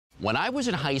When I was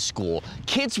in high school,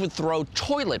 kids would throw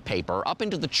toilet paper up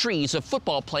into the trees of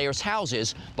football players'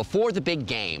 houses before the big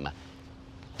game.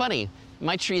 Funny,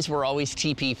 my trees were always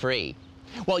TP-free.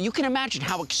 Well, you can imagine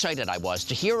how excited I was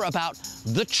to hear about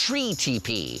the tree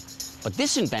teepee. But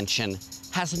this invention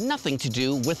has nothing to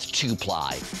do with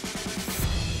two-ply.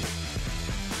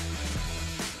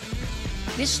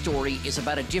 This story is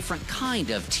about a different kind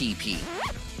of teepee,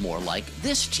 more like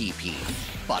this teepee,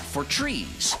 but for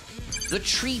trees. The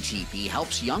tree teepee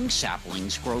helps young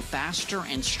saplings grow faster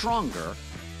and stronger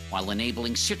while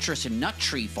enabling citrus and nut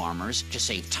tree farmers to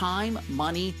save time,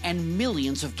 money, and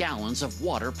millions of gallons of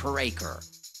water per acre.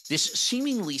 This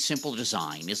seemingly simple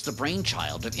design is the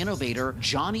brainchild of innovator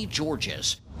Johnny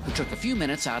Georges, who took a few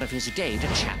minutes out of his day to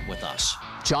chat with us.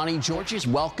 Johnny Georges,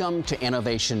 welcome to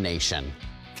Innovation Nation.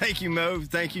 Thank you, Mo.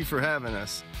 Thank you for having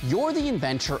us. You're the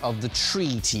inventor of the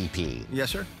tree teepee. Yes,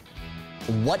 sir.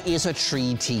 What is a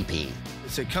tree teepee?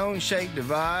 It's a cone-shaped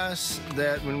device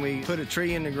that when we put a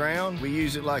tree in the ground, we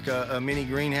use it like a mini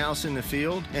greenhouse in the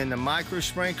field, and the micro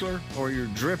sprinkler or your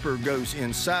dripper goes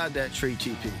inside that tree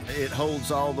teepee. It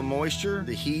holds all the moisture,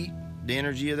 the heat, the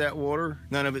energy of that water.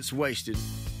 None of it's wasted.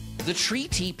 The tree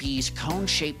teepee's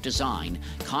cone-shaped design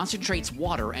concentrates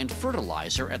water and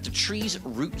fertilizer at the tree's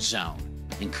root zone,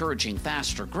 encouraging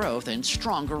faster growth and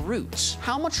stronger roots.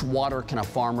 How much water can a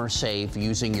farmer save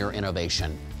using your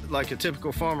innovation? Like a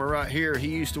typical farmer right here, he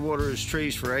used to water his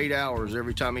trees for 8 hours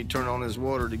every time he'd turn on his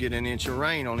water to get an inch of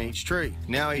rain on each tree.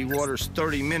 Now he waters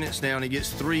 30 minutes now and he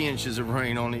gets 3 inches of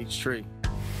rain on each tree.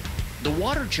 The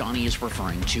water Johnny is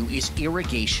referring to is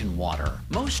irrigation water.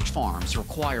 Most farms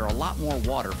require a lot more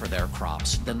water for their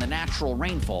crops than the natural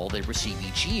rainfall they receive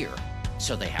each year,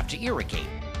 so they have to irrigate,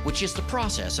 which is the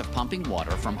process of pumping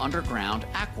water from underground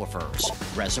aquifers,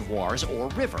 reservoirs, or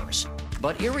rivers.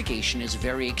 But irrigation is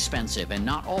very expensive and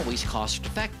not always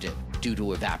cost-effective due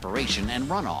to evaporation and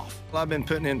runoff. I've been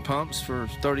putting in pumps for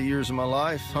 30 years of my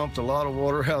life, pumped a lot of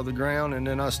water out of the ground, and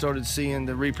then I started seeing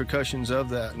the repercussions of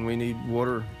that, and we need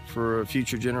water for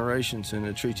future generations, and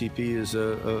the tree teepee is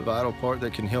a vital part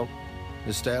that can help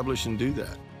establish and do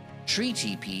that. Tree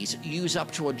teepees use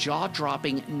up to a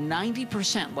jaw-dropping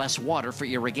 90% less water for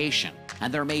irrigation,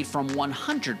 and they're made from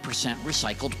 100%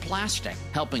 recycled plastic,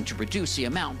 helping to reduce the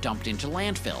amount dumped into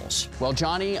landfills. Well,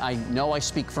 Johnny, I know I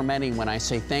speak for many when I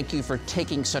say thank you for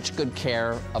taking such good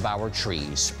care of our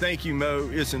trees. Thank you, Mo.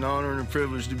 It's an honor and a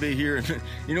privilege to be here. And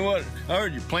you know what? I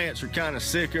heard your plants are kind of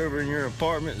sick over in your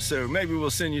apartment, so maybe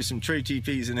we'll send you some tree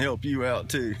teepees and help you out,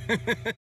 too.